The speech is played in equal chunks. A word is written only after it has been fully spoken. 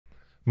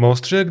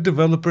Most React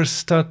developers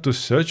start to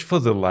search for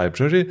the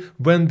library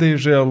when they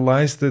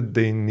realize that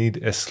they need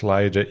a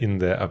slider in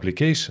their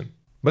application.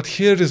 But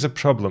here is a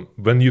problem.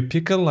 When you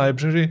pick a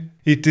library,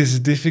 it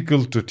is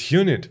difficult to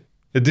tune it.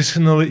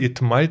 Additionally,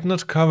 it might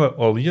not cover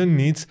all your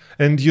needs,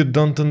 and you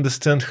don't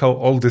understand how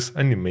all these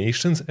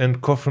animations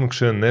and core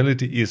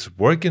functionality is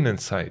working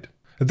inside.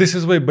 This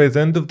is why by the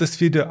end of this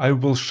video I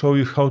will show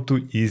you how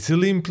to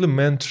easily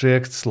implement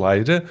React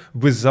slider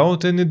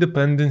without any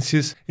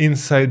dependencies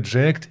inside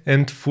React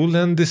and fully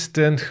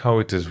understand how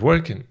it is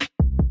working.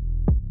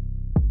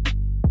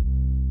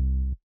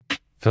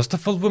 First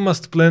of all, we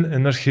must plan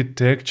an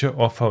architecture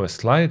of our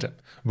slider.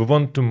 We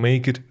want to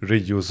make it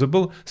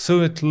reusable,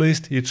 so at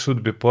least it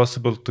should be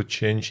possible to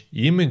change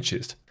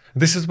images.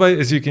 This is why,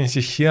 as you can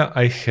see here,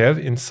 I have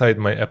inside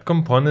my app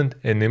component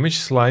an image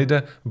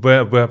slider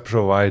where we're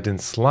providing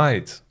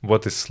slides.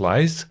 What is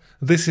slides?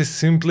 This is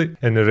simply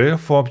an array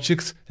of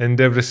objects, and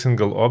every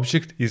single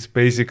object is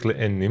basically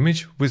an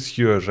image with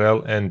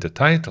URL and a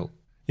title.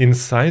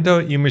 Inside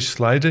our image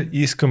slider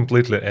is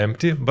completely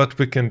empty, but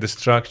we can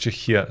destructure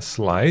here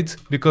slides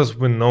because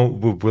we know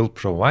we will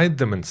provide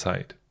them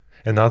inside.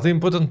 Another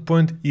important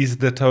point is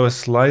that our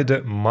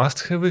slider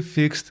must have a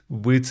fixed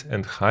width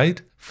and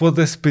height for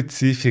the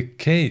specific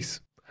case.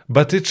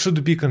 But it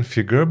should be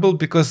configurable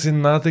because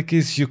in other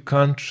case you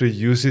can't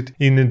reuse it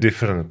in a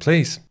different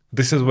place.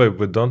 This is why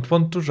we don't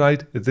want to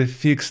write the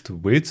fixed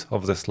width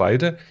of the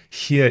slider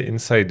here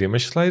inside the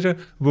image slider.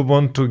 We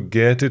want to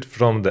get it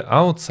from the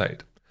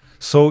outside.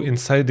 So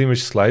inside the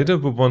image slider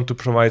we want to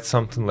provide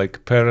something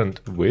like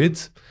parent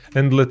width,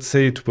 and let's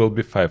say it will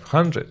be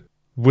 500.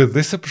 With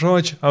this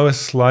approach, our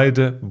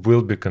slider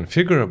will be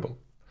configurable.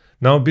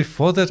 Now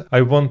before that,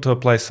 I want to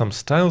apply some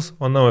styles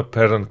on our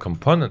parent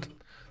component.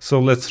 So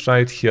let's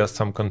write here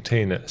some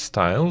container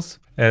styles,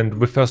 and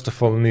we first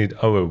of all need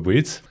our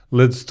width.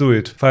 Let's do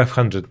it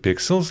 500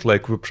 pixels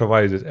like we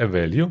provided a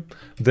value.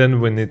 Then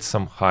we need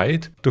some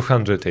height,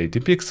 280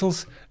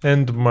 pixels,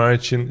 and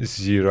margin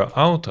 0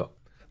 auto.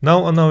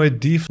 Now on our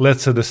div,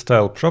 let's add a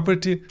style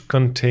property,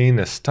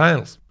 container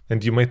styles.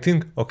 And you might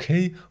think,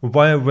 okay,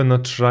 why are we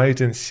not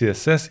writing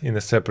CSS in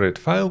a separate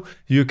file?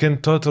 You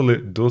can totally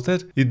do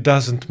that, it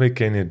doesn't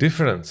make any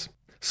difference.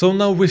 So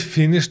now we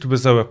finished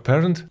with our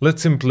parent,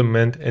 let's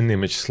implement an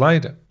image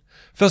slider.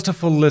 First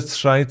of all,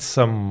 let's write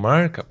some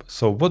markup.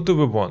 So what do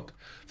we want?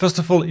 First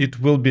of all,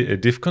 it will be a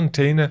div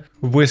container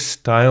with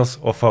styles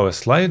of our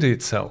slider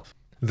itself.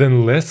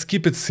 Then let's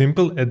keep it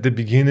simple at the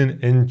beginning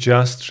and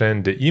just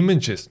render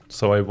images.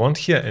 So I want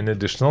here an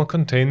additional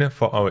container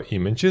for our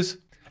images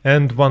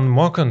and one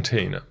more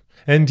container.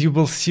 And you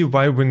will see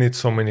why we need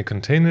so many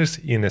containers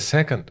in a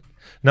second.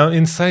 Now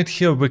inside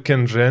here we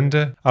can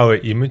render our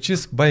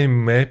images by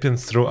mapping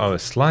through our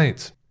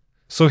slides.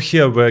 So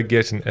here we're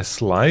getting a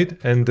slide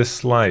and the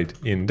slide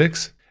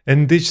index,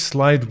 and each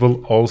slide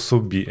will also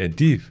be a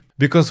div,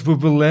 because we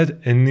will add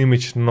an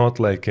image not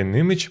like an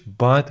image,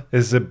 but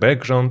as a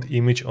background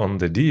image on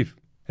the div.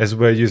 As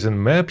we're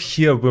using map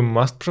here, we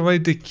must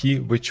provide the key,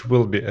 which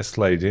will be a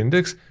slide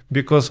index,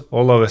 because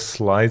all our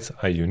slides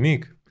are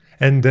unique.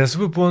 And as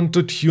we want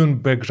to tune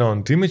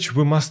background image,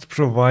 we must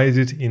provide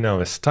it in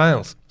our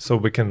styles. So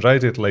we can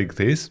write it like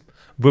this.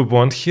 We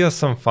want here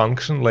some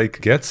function like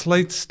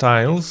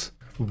getSlideStyles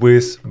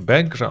with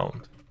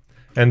background.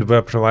 And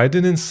we're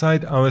providing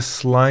inside our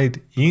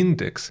slide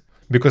index,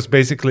 because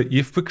basically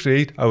if we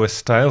create our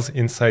styles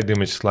inside the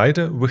image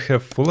slider, we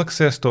have full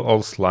access to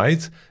all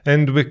slides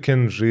and we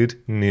can read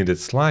needed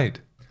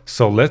slide.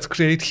 So let's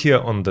create here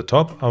on the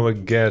top our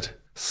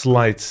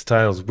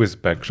getSlideStyles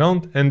with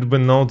background, and we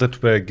know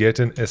that we're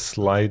getting a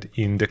slide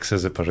index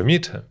as a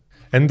parameter.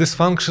 And this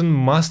function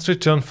must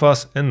return for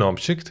us an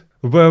object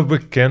where we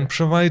can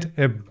provide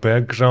a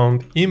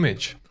background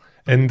image.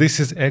 And this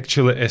is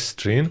actually a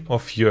string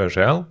of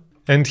URL.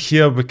 And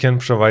here we can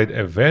provide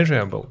a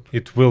variable.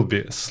 It will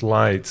be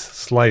slides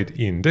slide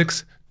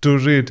index to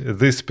read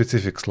this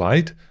specific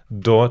slide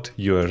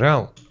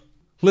 .url.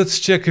 Let's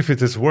check if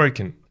it is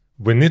working.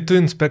 We need to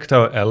inspect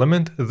our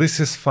element. This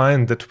is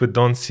fine that we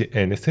don't see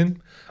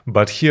anything,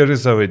 but here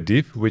is our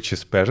div, which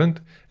is parent,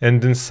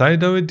 and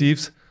inside our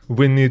divs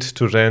we need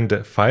to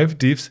render 5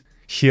 divs.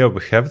 Here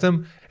we have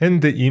them,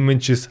 and the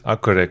images are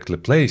correctly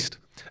placed.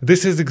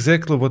 This is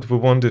exactly what we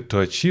wanted to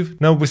achieve.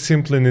 Now we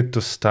simply need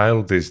to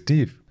style this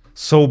div.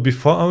 So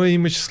before our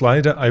image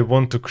slider, I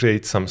want to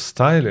create some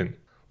styling,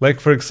 like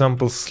for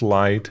example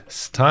slide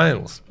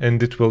styles,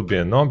 and it will be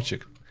an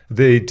object.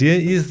 The idea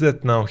is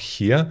that now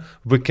here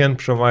we can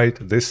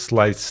provide these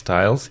slide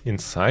styles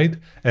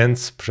inside and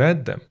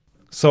spread them.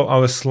 So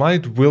our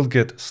slide will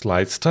get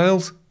slide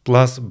styles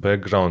plus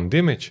background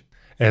image.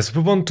 As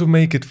we want to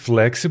make it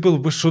flexible,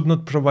 we should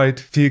not provide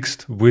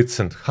fixed width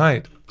and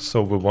height.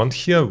 So we want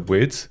here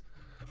width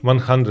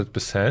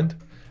 100%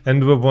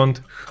 and we want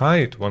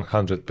height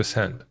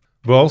 100%.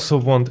 We also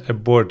want a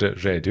border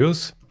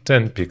radius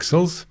 10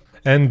 pixels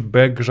and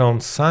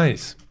background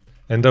size.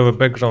 And our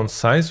background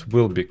size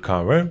will be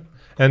cover,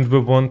 and we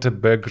want a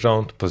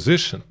background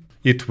position.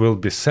 It will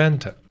be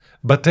center.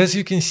 But as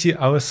you can see,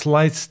 our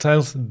slide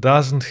styles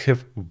doesn't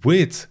have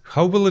width.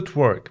 How will it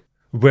work?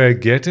 We're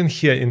getting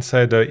here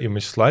inside our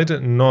image slider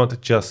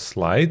not just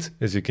slides.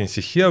 As you can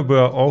see here, we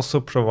are also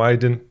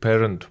providing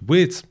parent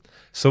width.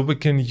 So we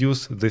can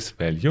use this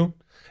value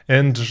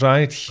and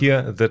write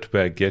here that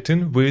we're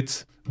getting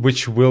width,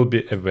 which will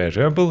be a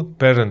variable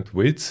parent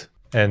width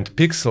and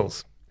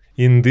pixels.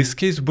 In this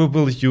case, we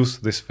will use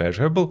this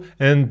variable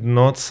and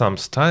not some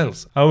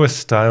styles. Our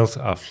styles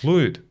are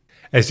fluid.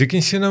 As you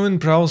can see now in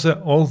browser,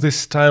 all these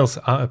styles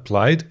are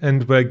applied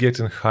and we're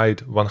getting height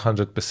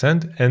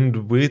 100%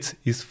 and width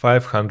is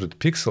 500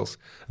 pixels.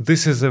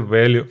 This is a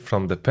value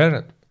from the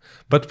parent.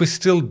 But we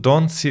still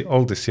don't see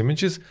all these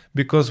images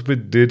because we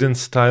didn't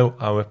style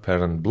our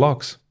parent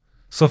blocks.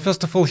 So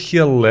first of all,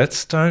 here let's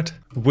start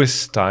with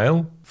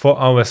style for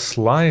our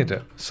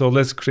slider. So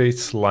let's create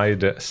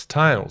slider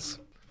styles.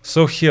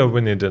 So here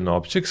we need an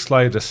object,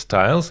 slider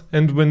styles,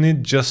 and we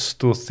need just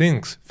two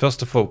things.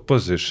 First of all,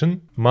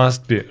 position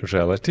must be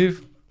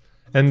relative,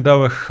 and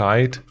our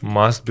height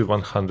must be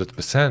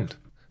 100%.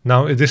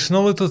 Now,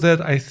 additionally to that,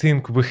 I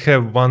think we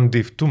have one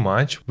div too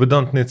much. We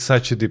don't need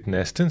such a deep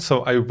nesting,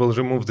 so I will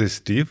remove this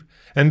div,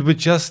 and we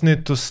just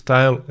need to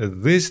style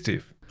this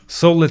div.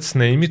 So let's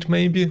name it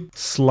maybe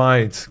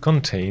slides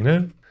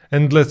container,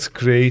 and let's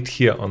create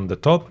here on the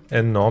top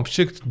an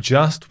object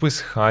just with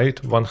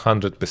height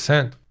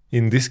 100%.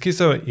 In this case,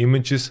 our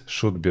images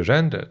should be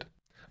rendered.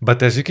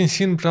 But as you can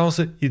see in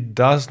browser, it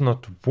does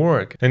not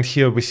work. And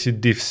here we see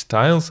div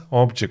styles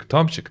object.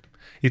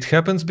 It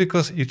happens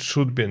because it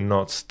should be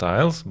not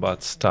styles,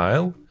 but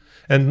style.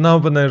 And now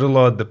when I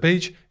reload the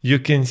page, you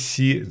can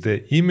see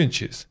the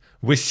images.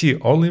 We see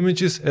all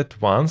images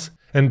at once.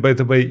 And by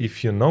the way,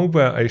 if you know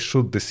where I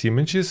shoot these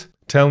images,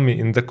 tell me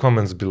in the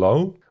comments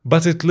below.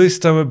 But at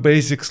least our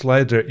basic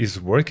slider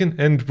is working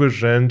and we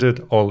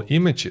rendered all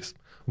images.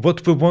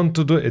 What we want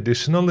to do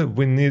additionally,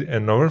 we need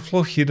an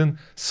overflow hidden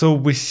so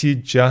we see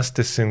just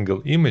a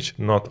single image,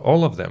 not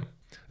all of them.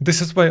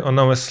 This is why on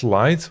our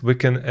slides we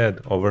can add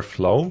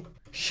overflow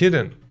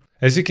hidden.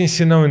 As you can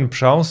see now in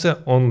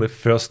browser, only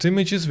first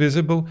image is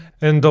visible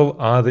and all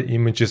other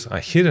images are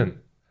hidden.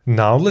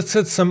 Now let's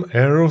add some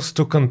arrows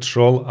to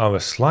control our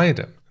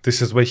slider.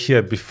 This is why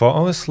here before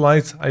our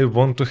slides I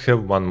want to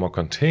have one more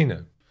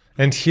container.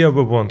 And here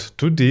we want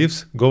two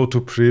divs, go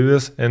to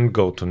previous and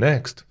go to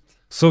next.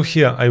 So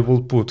here I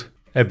will put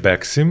a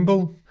back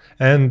symbol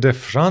and a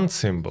front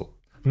symbol.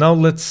 Now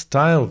let's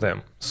style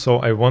them. So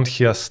I want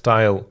here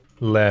style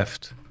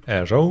left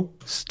arrow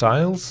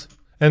styles,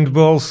 and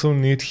we also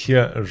need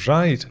here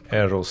right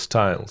arrow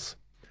styles.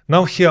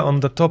 Now here on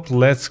the top,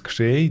 let's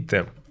create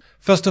them.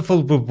 First of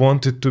all, we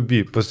want it to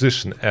be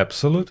position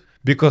absolute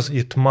because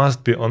it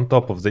must be on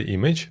top of the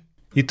image.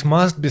 It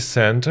must be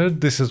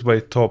centered. This is why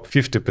top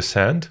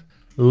 50%.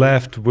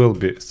 Left will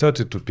be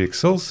 32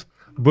 pixels.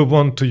 We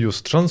want to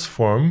use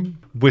transform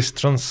with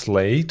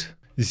translate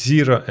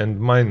 0 and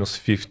minus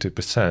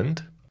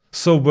 50%.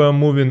 So we're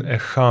moving a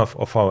half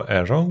of our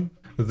arrow.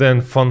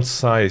 Then font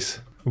size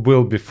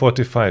will be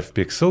 45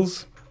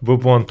 pixels. We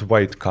want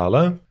white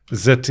color.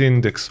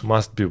 Z-index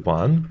must be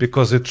 1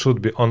 because it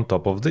should be on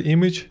top of the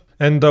image.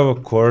 And our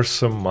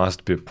cursor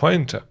must be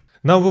pointer.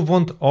 Now we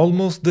want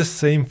almost the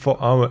same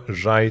for our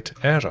right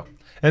arrow.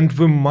 And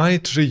we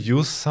might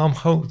reuse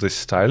somehow the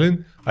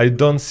styling. I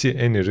don't see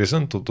any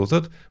reason to do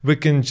that. We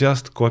can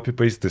just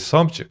copy-paste this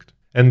object.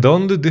 And the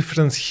only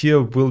difference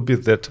here will be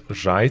that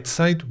right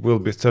side will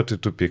be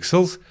 32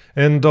 pixels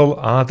and all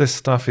other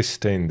stuff is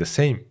staying the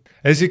same.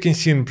 As you can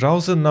see in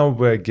browser, now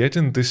we're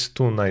getting these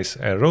two nice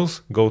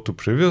arrows, go to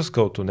previous,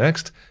 go to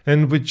next,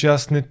 and we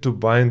just need to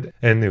bind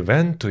an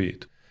event to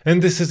it.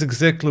 And this is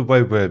exactly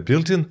why we're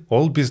building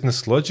all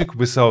business logic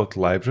without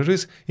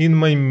libraries in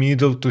my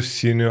middle to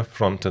senior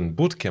front-end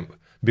bootcamp,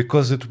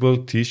 because it will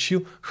teach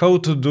you how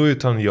to do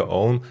it on your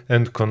own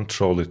and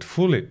control it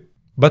fully.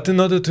 But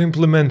in order to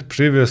implement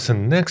previous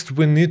and next,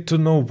 we need to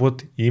know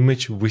what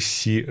image we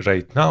see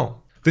right now.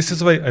 This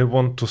is why I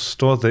want to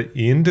store the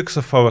index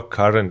of our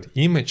current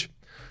image.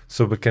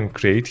 So we can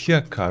create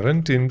here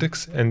current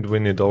index, and we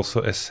need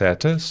also a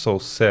setter, so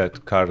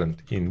set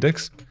current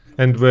index.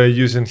 And we're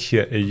using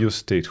here a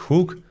useState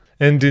hook,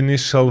 and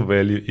initial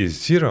value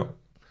is 0.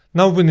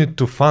 Now we need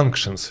two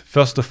functions.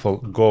 First of all,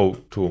 go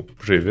to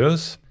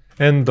previous,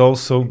 and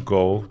also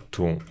go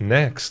to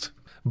next.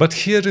 But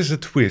here is a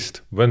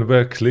twist. When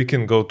we're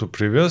clicking go to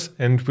previous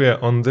and we're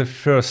on the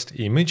first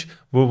image,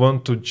 we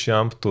want to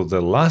jump to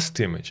the last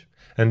image.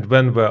 And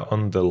when we're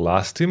on the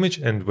last image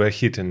and we're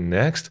hitting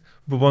next,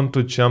 we want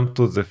to jump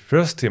to the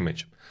first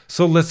image.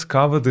 So let's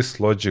cover this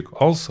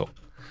logic also.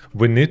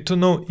 We need to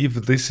know if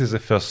this is a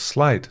first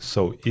slide.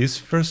 So is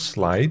first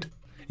slide,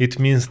 it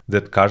means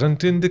that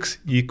current index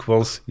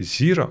equals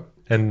 0.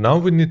 And now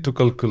we need to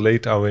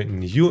calculate our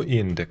new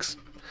index.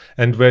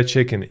 And we're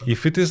checking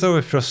if it is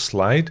our first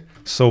slide,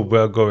 so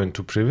we're going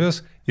to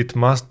previous, it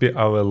must be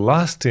our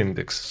last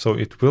index. So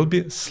it will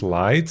be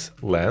slides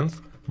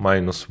length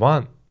minus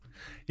 1.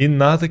 In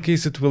another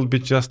case, it will be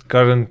just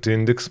current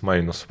index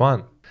minus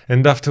 1.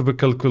 And after we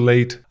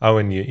calculate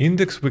our new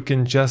index, we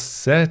can just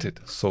set it.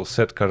 So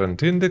set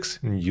current index,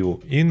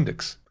 new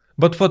index.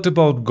 But what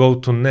about go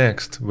to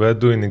next? We're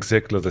doing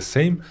exactly the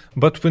same,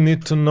 but we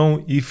need to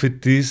know if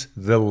it is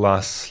the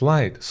last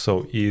slide.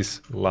 So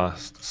is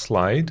last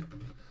slide.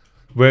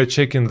 We're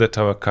checking that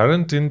our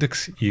current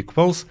index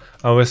equals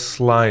our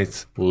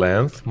slide's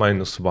length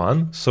minus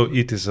 1, so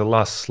it is the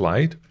last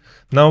slide.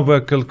 Now we're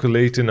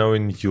calculating our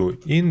new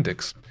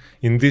index.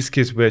 In this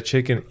case, we're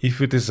checking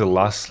if it is the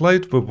last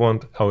slide, we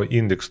want our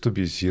index to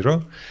be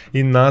 0.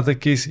 In other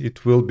case,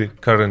 it will be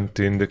current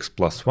index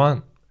plus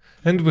 1.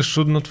 And we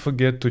should not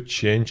forget to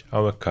change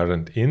our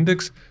current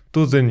index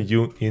to the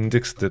new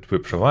index that we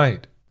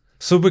provide.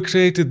 So we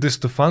created these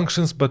two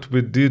functions, but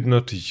we did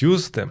not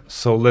use them.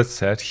 So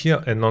let's add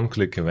here a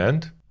non-click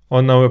event.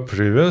 On our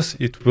previous,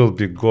 it will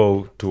be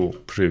go to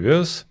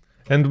previous.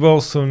 And we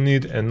also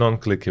need a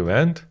non-click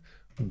event,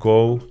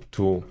 go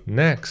to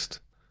next.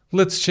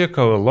 Let's check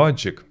our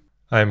logic.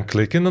 I'm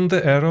clicking on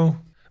the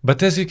arrow,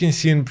 but as you can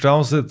see in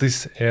browser,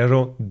 this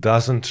arrow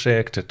doesn't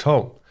react at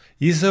all.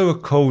 Is our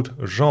code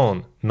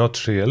wrong?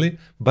 Not really,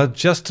 but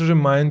just to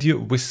remind you,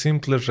 we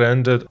simply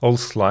rendered all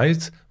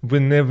slides, we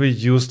never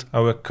used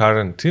our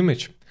current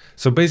image.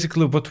 So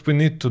basically what we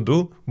need to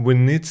do, we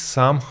need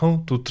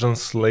somehow to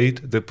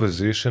translate the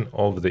position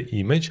of the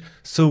image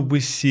so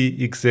we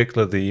see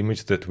exactly the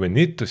image that we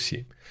need to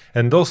see.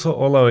 And also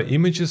all our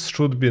images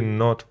should be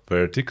not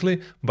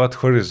vertically, but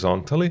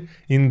horizontally.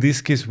 In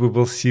this case, we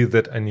will see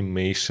that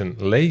animation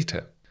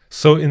later.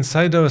 So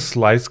inside our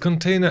slides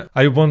container,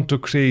 I want to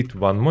create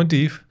one more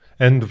div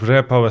and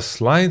wrap our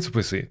slides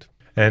with it.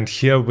 And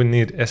here we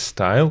need a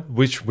style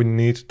which we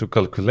need to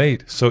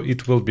calculate. So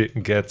it will be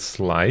get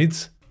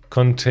slides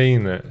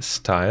container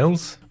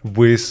styles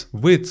with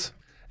width.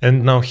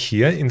 And now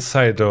here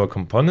inside our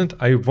component,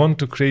 I want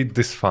to create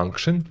this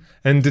function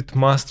and it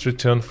must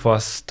return for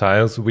us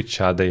styles which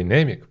are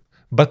dynamic.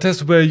 But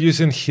as we're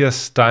using here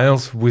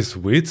styles with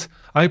width,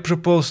 I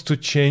propose to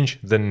change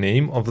the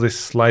name of this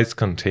slides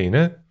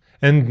container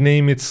and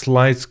name it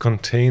slides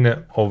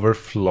container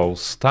overflow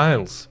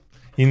styles.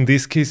 In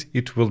this case,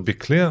 it will be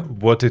clear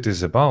what it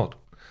is about.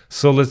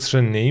 So let's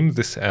rename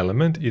this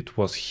element, it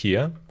was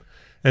here.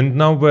 And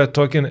now we're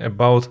talking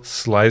about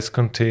slides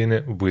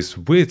container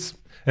with width.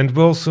 And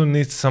we also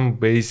need some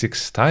basic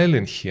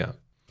styling here.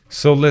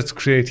 So let's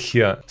create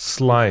here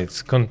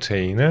slides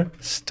container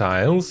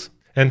styles.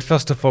 And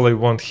first of all, I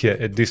want here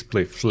a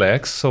display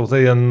flags, so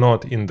they are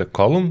not in the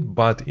column,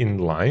 but in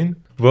line.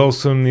 We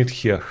also need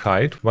here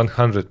height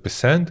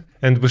 100%,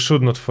 and we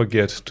should not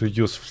forget to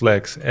use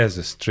flags as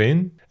a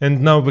string.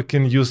 And now we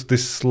can use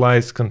this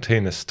slides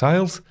container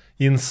styles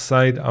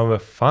inside our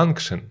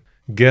function,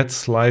 get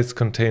slides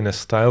container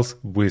styles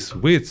with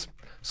width.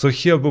 So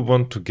here we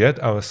want to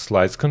get our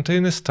slides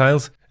container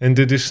styles and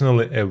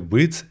additionally a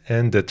width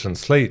and a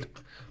translate.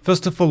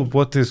 First of all,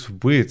 what is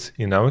width?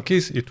 In our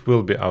case, it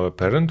will be our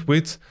parent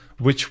width,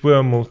 which we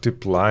are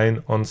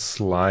multiplying on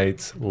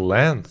slides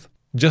length.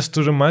 Just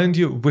to remind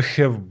you, we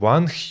have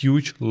one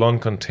huge long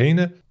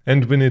container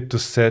and we need to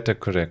set a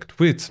correct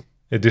width.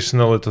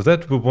 Additionally to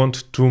that, we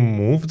want to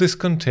move this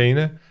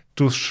container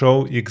to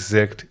show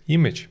exact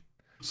image.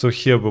 So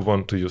here we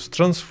want to use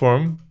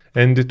transform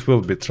and it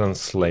will be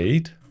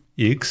translate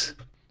x,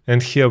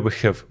 and here we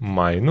have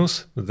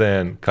minus,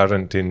 then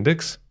current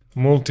index,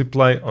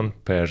 multiply on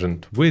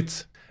parent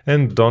width,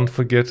 and don't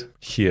forget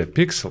here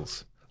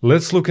pixels.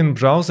 Let's look in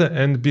browser,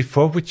 and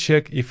before we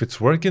check if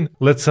it's working,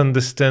 let's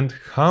understand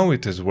how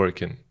it is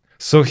working.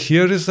 So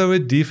here is our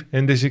div,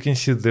 and as you can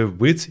see the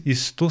width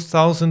is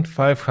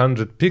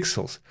 2500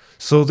 pixels.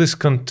 So this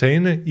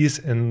container is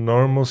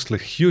enormously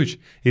huge.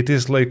 It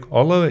is like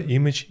all our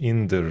image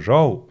in the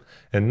row.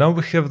 And now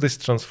we have this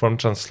transform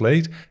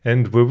translate,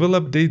 and we will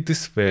update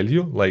this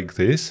value like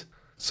this.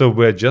 So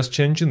we're just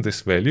changing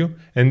this value,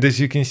 and as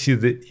you can see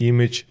the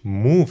image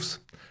moves.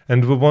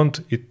 And we want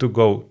it to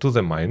go to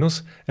the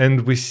minus,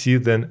 and we see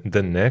then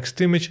the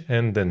next image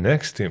and the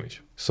next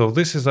image. So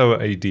this is our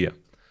idea.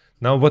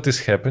 Now what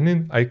is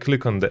happening? I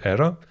click on the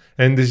arrow,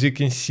 and as you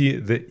can see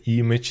the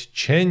image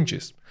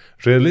changes.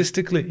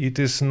 Realistically, it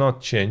is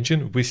not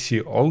changing, we see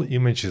all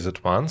images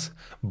at once,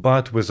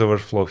 but with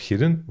overflow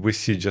hidden, we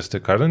see just a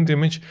current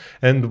image,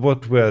 and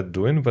what we are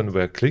doing when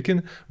we are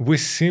clicking, we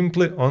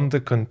simply on the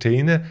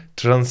container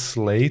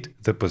translate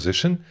the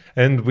position,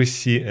 and we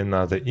see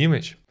another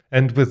image.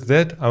 And with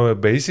that, our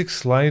basic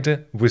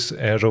slider with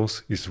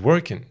arrows is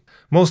working.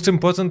 Most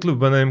importantly,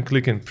 when I'm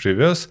clicking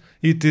previous,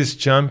 it is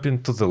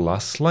jumping to the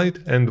last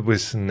slide and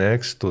with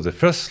next to the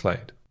first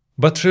slide.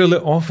 But really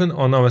often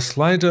on our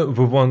slider,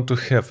 we want to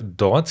have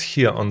dots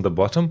here on the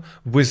bottom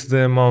with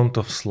the amount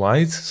of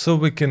slides so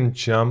we can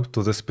jump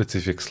to the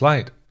specific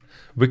slide.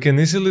 We can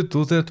easily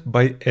do that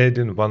by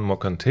adding one more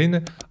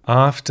container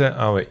after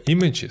our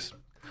images.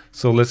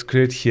 So let's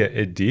create here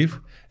a div,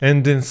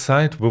 and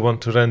inside we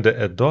want to render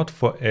a dot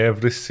for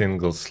every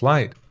single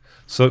slide.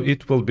 So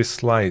it will be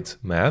slides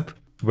map.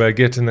 We're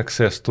getting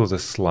access to the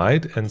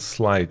slide and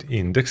slide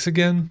index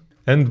again.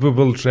 And we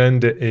will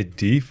render a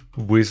div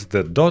with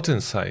the dot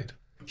inside.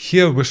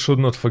 Here we should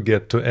not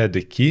forget to add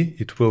a key,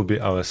 it will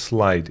be our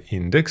slide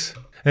index.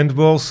 And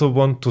we also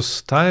want to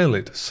style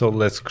it, so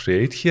let's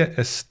create here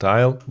a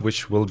style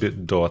which will be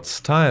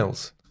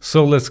 .styles.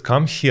 So let's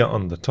come here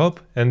on the top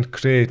and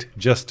create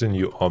just a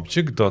new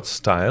object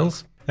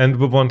 .styles. And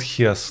we want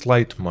here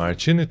slide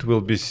margin, it will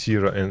be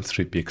 0 and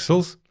 3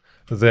 pixels.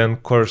 Then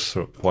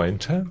cursor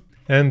pointer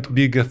and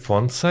bigger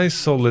font size,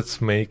 so let's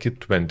make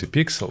it 20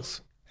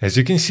 pixels. As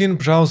you can see in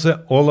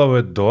browser, all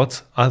our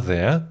dots are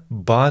there,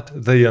 but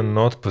they are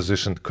not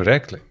positioned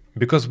correctly,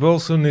 because we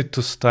also need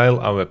to style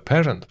our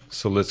parent.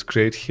 So let's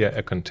create here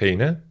a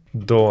container,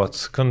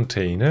 dots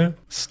container,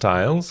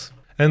 styles,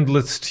 and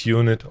let's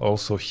tune it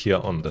also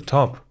here on the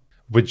top.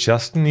 We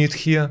just need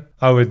here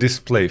our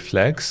display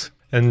flags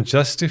and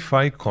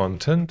justify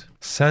content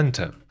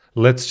center.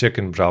 Let's check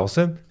in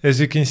browser. As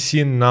you can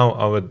see now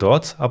our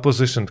dots are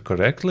positioned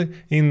correctly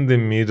in the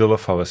middle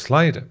of our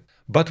slider.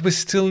 But we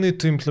still need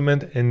to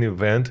implement an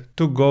event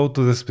to go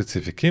to the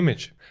specific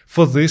image.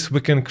 For this we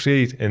can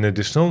create an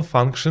additional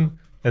function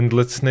and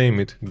let's name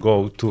it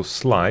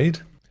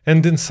goToSlide,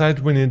 and inside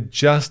we need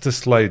just a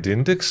slide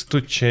index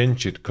to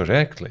change it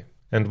correctly.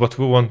 And what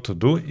we want to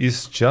do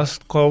is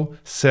just call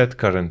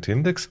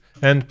setCurrentIndex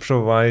and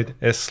provide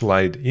a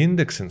slide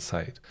index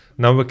inside.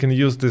 Now we can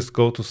use this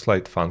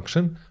goToSlide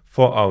function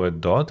for our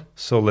dot,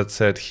 so let's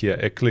add here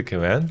a click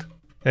event,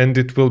 and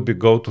it will be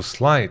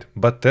goToSlide,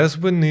 but as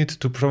we need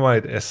to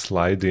provide a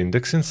slide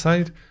index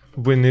inside,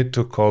 we need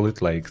to call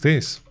it like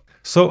this.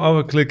 So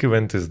our click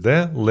event is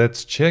there,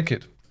 let's check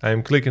it.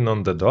 I'm clicking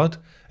on the dot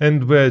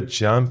and we're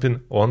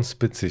jumping on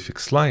specific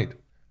slide.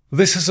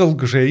 This is all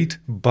great,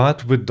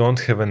 but we don't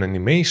have an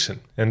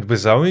animation, and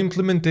with our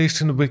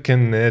implementation we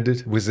can add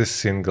it with a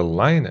single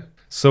liner.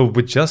 So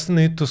we just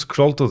need to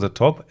scroll to the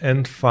top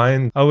and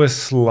find our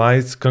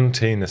slides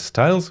container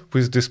styles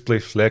with display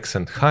flags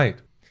and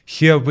height.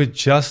 Here we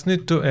just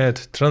need to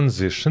add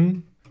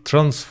transition,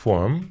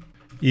 transform,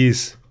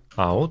 is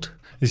out,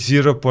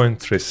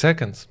 0.3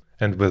 seconds.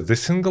 And with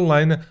this single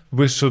liner,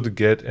 we should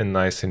get a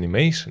nice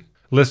animation.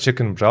 Let's check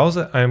in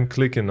browser, I am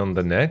clicking on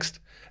the next,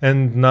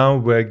 and now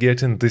we're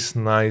getting this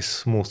nice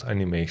smooth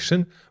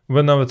animation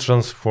when our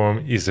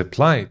transform is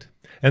applied.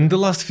 And the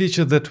last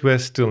feature that we're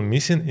still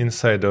missing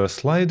inside our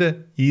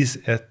slider is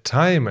a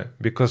timer,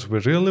 because we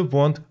really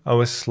want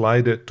our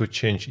slider to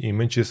change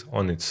images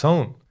on its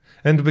own.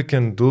 And we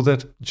can do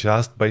that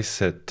just by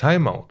set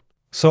timeout.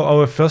 So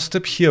our first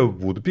step here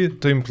would be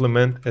to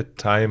implement a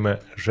timer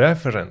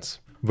reference.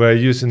 We're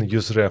using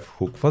useRef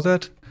hook for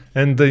that,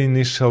 and the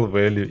initial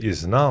value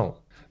is null.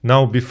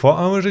 Now before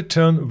our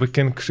return we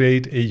can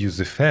create a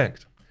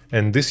useEffect,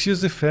 and this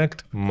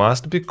useEffect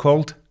must be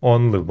called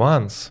only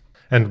once.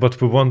 And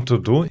what we want to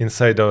do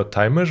inside our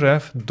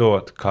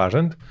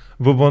timerRef.current,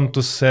 we want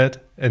to set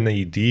an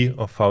ID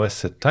of our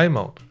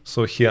setTimeout.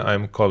 So here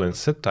I'm calling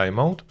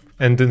setTimeout,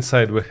 and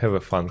inside we have a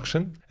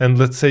function, and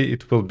let's say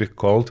it will be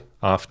called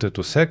after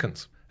 2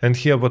 seconds. And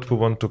here what we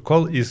want to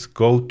call is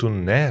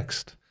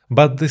goToNext.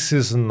 But this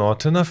is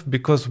not enough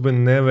because we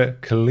never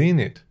clean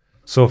it.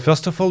 So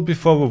first of all,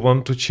 before we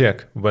want to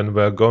check when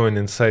we're going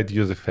inside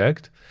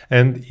useEffect,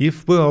 and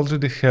if we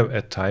already have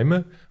a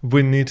timer,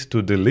 we need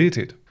to delete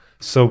it.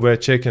 So we're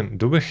checking,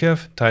 do we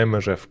have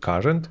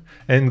timerRefCurrent?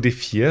 And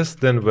if yes,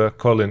 then we're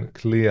calling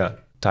clear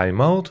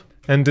timeout,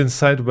 and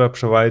inside we're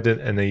providing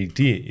an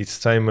ID, it's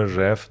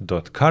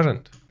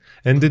timerRef.current.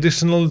 And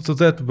additionally to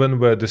that, when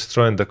we're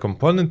destroying the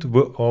component,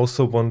 we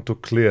also want to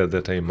clear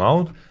the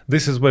timeout.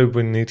 This is why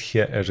we need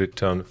here a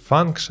return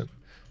function.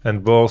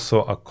 And we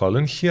also are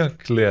calling here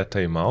clear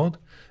timeout,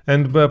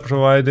 and we're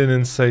providing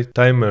inside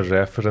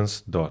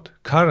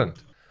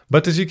timerReference.current.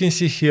 But as you can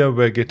see here,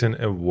 we're getting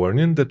a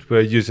warning that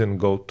we're using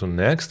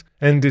goToNext,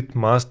 and it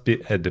must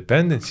be a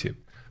dependency.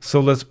 So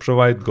let's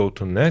provide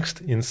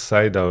goToNext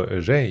inside our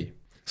array.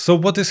 So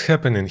what is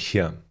happening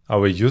here?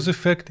 Our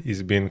useEffect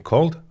is being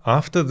called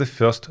after the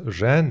first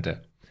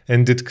render,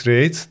 and it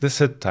creates the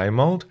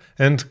setTimeout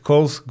and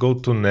calls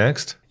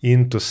goToNext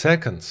in 2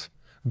 seconds.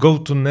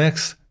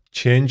 goToNext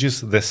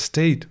changes the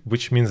state,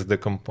 which means the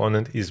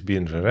component is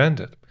being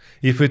re-rendered.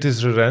 If it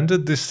is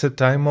re-rendered, this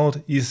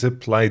setTimeout is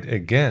applied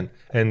again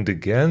and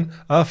again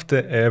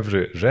after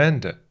every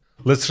render.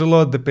 Let's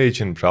reload the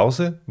page in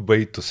browser,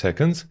 wait 2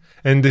 seconds,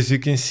 and as you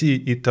can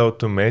see, it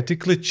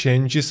automatically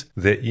changes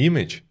the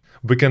image.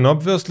 We can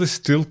obviously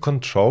still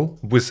control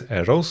with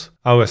arrows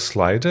our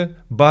slider,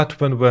 but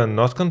when we're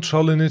not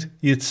controlling it,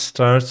 it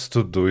starts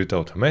to do it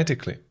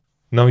automatically.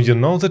 Now you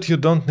know that you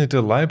don't need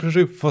a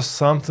library for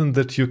something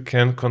that you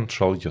can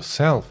control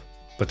yourself.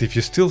 But if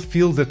you still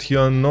feel that you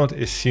are not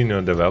a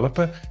senior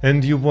developer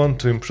and you want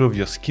to improve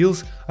your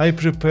skills, I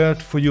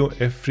prepared for you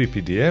a free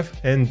PDF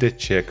and a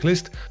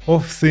checklist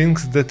of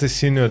things that a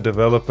senior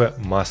developer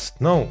must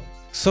know.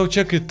 So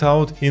check it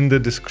out in the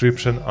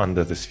description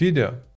under this video.